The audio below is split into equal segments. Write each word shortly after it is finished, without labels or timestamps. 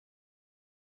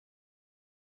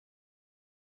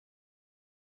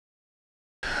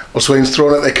Well, Sweeney's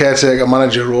thrown at the caretaker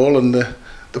manager role, and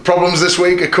the problems this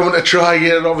week are coming to try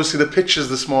again. Obviously, the pitches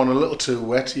this morning a little too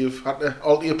wet. You've had to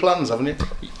alter your plans, haven't you?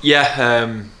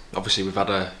 Yeah, obviously we've had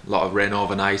a lot of rain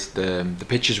overnight. The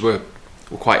pitches were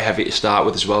quite heavy to start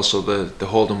with as well, so the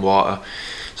holding water.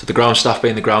 So the ground staff,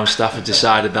 being the ground staff, have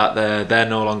decided that they're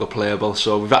no longer playable.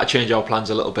 So we've had to change our plans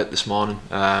a little bit this morning.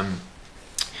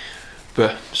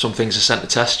 But some things are sent to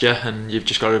test you, and you've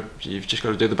just got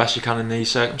to do the best you can in these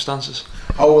circumstances.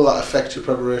 How will that affect your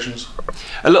preparations?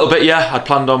 A little bit, yeah. I'd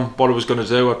planned on what I was going to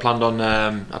do. I planned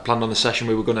on the session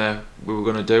we were going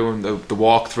to do, and the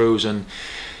walkthroughs, and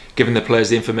giving the players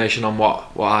the information on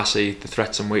what I see the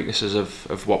threats and weaknesses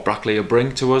of what Brackley will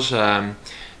bring to us.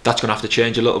 That's going to have to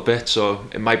change a little bit, so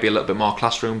it might be a little bit more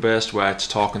classroom based, where it's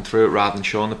talking through it rather than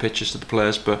showing the pictures to the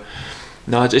players. But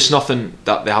no, it's nothing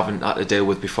that they haven't had to deal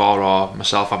with before, or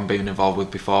myself haven't been involved with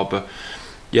before. But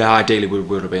yeah, ideally we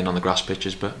would have been on the grass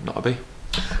pitches, but not to be.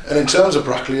 And in terms of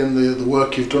Brackley and the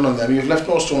work you've done on them, you've left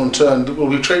no stone unturned. We'll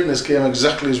be treating this game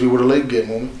exactly as we would a league game,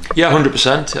 won't we? Yeah,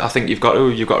 100%. I think you've got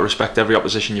to respect every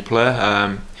opposition you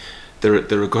play.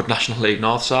 They're a good National League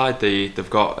North side. They've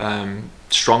got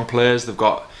strong players. They've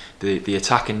got the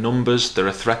attacking numbers. They're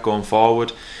a threat going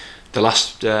forward. The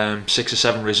last 6 or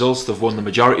 7 results, they've won the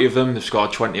majority of them. They've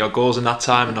scored 20 odd goals in that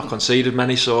time and not conceded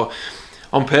many. So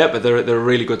on paper, they're a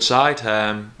really good side.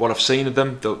 What I've seen of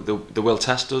them, they will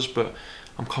test us, but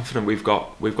I'm confident we've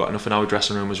got enough in our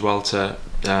dressing room as well to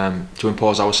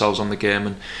impose ourselves on the game.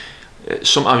 And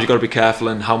sometimes you've got to be careful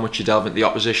in how much you delve into the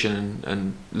opposition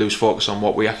and lose focus on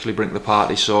what we actually bring to the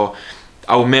party. So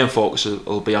our main focus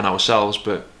will be on ourselves,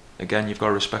 but again, you've got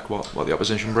to respect what the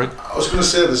opposition bring. I was going to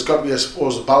say there's got to be, I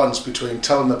suppose, a balance between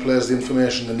telling the players the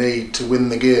information they need to win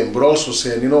the game, but also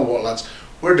saying, you know what, lads,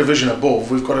 we're a division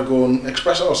above, we've got to go and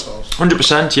express ourselves.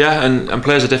 100%, yeah, and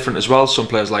players are different as well. Some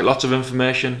players like lots of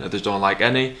information, others don't like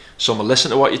any. Some will listen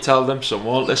to what you tell them, some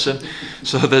won't listen.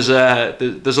 So there's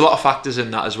a lot of factors in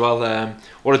that as well.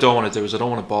 What I don't want to do is I don't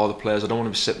want to bore the players. I don't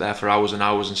want to sit there for hours and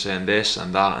hours and saying this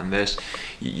and that and this.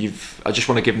 I just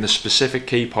want to give them the specific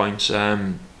key points.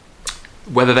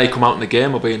 Whether they come out in the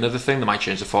game will be another thing. They might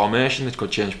change the formation, they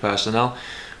could change personnel,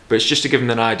 but it's just to give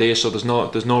them an idea. So there's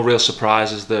no real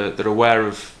surprises. They're aware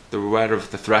of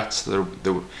the threats. They're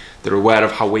aware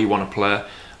of how we want to play.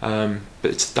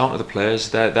 But it's down to the players.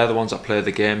 They're the ones that play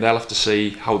the game. They'll have to see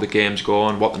how the game's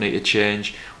going, what they need to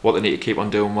change, what they need to keep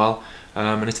on doing well.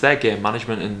 And it's their game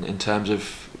management in terms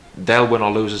of they'll win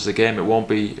or lose as the game. It won't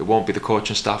be the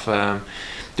coaching staff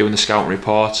doing the scouting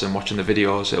reports and watching the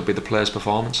videos. It'll be the players'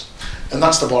 performance. And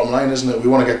that's the bottom line, isn't it? We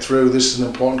want to get through. This is an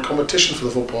important competition for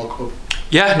the football club.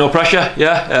 Yeah, no pressure.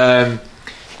 Yeah,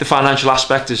 the financial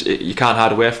aspect is you can't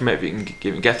hide away from it. If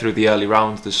you can get through the early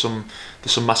rounds, there's some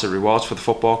massive rewards for the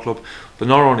football club. But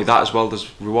not only that as well, there's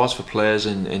rewards for players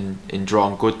in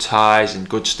drawing good ties in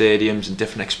good stadiums and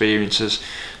different experiences.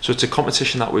 So it's a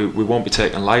competition that we won't be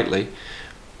taking lightly.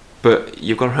 But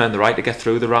you've got to earn the right to get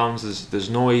through the rounds. There's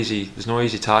no easy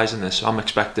ties in this. So I'm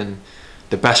expecting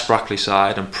the best Brackley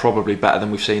side, and probably better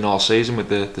than we've seen all season with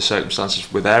the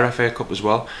circumstances with their FA Cup as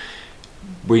well.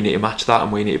 We need to match that,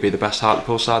 and we need to be the best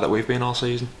Hartlepool side that we've been all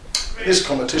season. This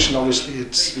competition, obviously,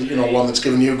 it's one that's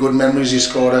given you good memories. You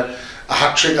scored a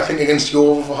hat-trick, I think, against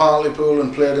Yeovil for Hartlepool,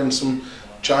 and played in some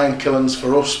giant killings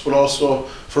for us, but also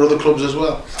for other clubs as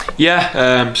well.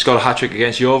 Yeah, scored a hat-trick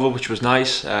against Yeovil, which was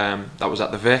nice. That was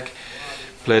at the Vic.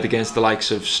 Played against the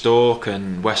likes of Stoke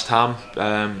and West Ham,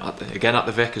 again at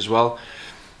the Vic as well.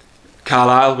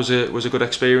 Carlisle was a good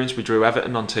experience. We drew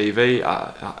Everton on TV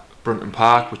at Brunton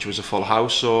Park, which was a full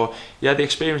house. So yeah, the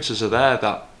experiences are there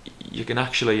that you can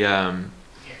actually not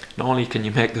only can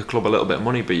you make the club a little bit of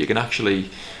money, but you can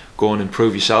actually go and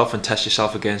improve yourself and test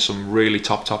yourself against some really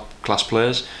top class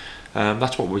players.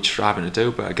 That's what we're striving to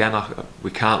do. But again, we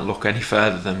can't look any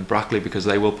further than Brackley, because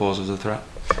they will pose as a threat.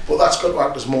 But that's got to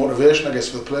act as motivation, I guess,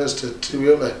 for the players to be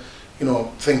able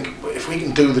to, think if we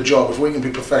can do the job, if we can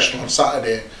be professional on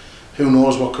Saturday, who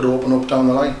knows what could open up down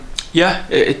the line. Yeah,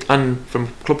 and from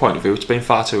a club point of view, it's been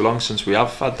far too long since we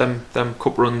have had them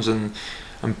cup runs and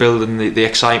building the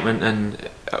excitement and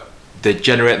the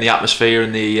generating the atmosphere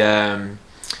and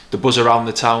the buzz around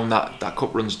the town that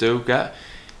cup runs do get.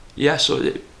 Yeah,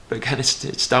 so but again,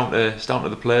 it's down to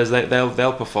the players.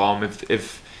 They'll perform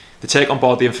if they take on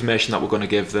board the information that we're going to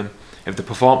give them. If they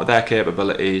perform to their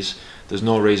capabilities, there's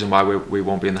no reason why we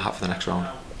won't be in the hat for the next round.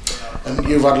 And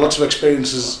you've had lots of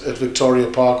experiences at Victoria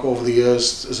Park over the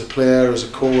years as a player, as a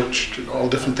coach, all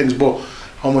different things. But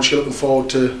how much are you looking forward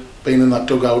to being in that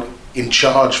dugout in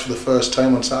charge for the first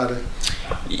time on Saturday?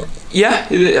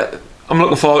 Yeah, I'm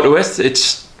looking forward to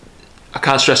it. I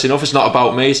can't stress enough, it's not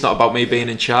about me. It's not about me being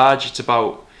in charge. It's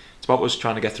about It's about us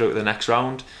trying to get through to the next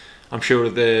round. I'm sure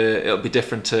it'll be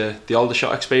different to the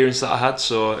Aldershot experience that I had,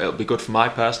 so it'll be good for my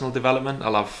personal development.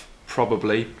 I'll have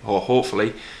probably, or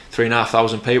hopefully,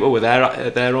 3,500 people with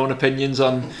their own opinions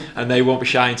on, and they won't be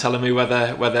shy in telling me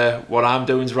whether what I'm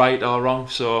doing is right or wrong.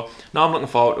 So no, I'm looking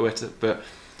forward to it. But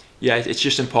yeah, it's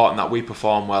just important that we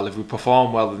perform well. If we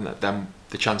perform well, then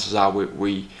the chances are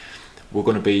we're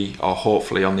going to be, or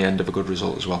hopefully, on the end of a good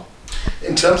result as well.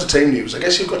 In terms of team news, I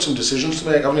guess you've got some decisions to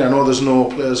make. I mean, I know there's no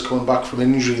players coming back from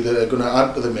injury that are going to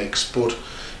add to the mix, but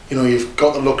you know, you've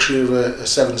got the luxury of a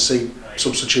 7-seat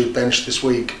substitute bench this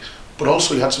week. But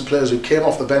also you had some players who came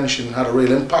off the bench and had a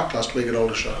real impact last week at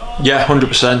Aldershot. Yeah,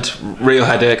 100%. Real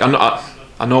headache.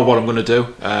 I know what I'm going to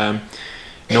do.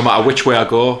 No matter which way I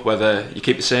go, whether you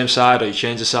keep the same side or you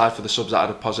change the side for the subs that had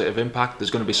a positive impact,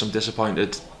 there's going to be some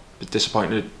disappointed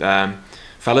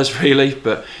fellas, really.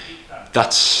 But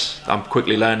I'm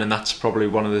quickly learning that's probably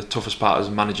one of the toughest parts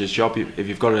of a manager's job. If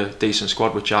you've got a decent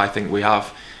squad, which I think we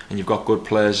have, and you've got good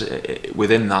players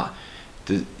within that,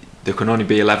 there can only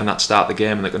be 11 that start the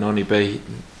game, and there can only be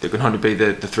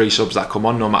the 3 subs that come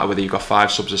on, no matter whether you've got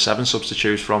 5 subs or 7 subs to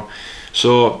choose from.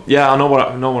 So yeah, I know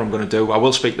what I'm going to do. I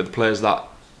will speak to the players that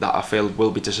I feel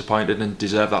will be disappointed and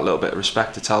deserve that little bit of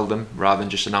respect to tell them, rather than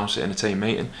just announce it in a team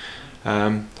meeting.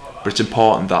 But it's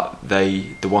important that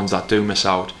the ones that do miss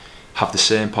out have the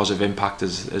same positive impact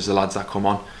as the lads that come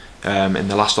on in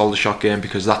the last Aldershot game,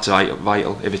 because that's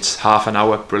vital. If it's half an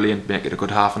hour, brilliant, make it a good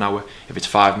half an hour. If it's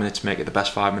 5 minutes, make it the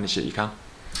best 5 minutes that you can.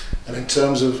 And in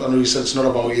terms of, I know you said it's not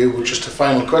about you, but just a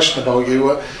final question about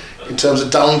you. In terms of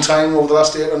downtime over the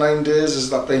last 8 or 9 days, has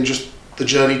that been just the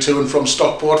journey to and from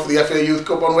Stockport for the FA Youth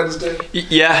Cup on Wednesday?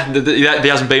 Yeah,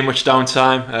 there hasn't been much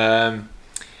downtime.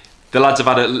 The lads have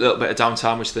had a little bit of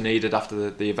downtime which they needed after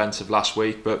the events of last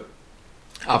week, but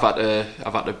I've had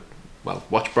to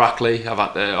watch Brackley. I've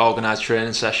had to organise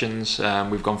training sessions.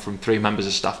 We've gone from 3 members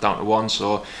of staff down to 1,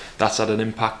 so that's had an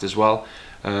impact as well.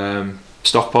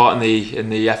 Stockport in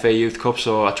the FA Youth Cup,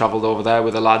 so I travelled over there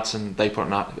with the lads, and they put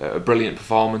in a brilliant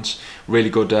performance, really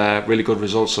good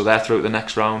results. So they're through to the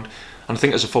next round. And I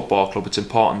think as a football club, it's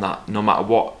important that no matter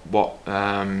what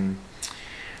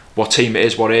team it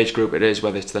is, what age group it is,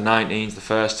 whether it's the 19s, the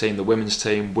first team, the women's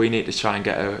team, we need to try and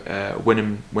get a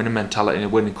winning mentality and a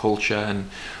winning culture, and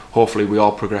hopefully we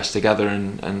all progress together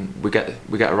and we get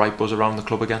a right buzz around the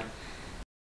club again.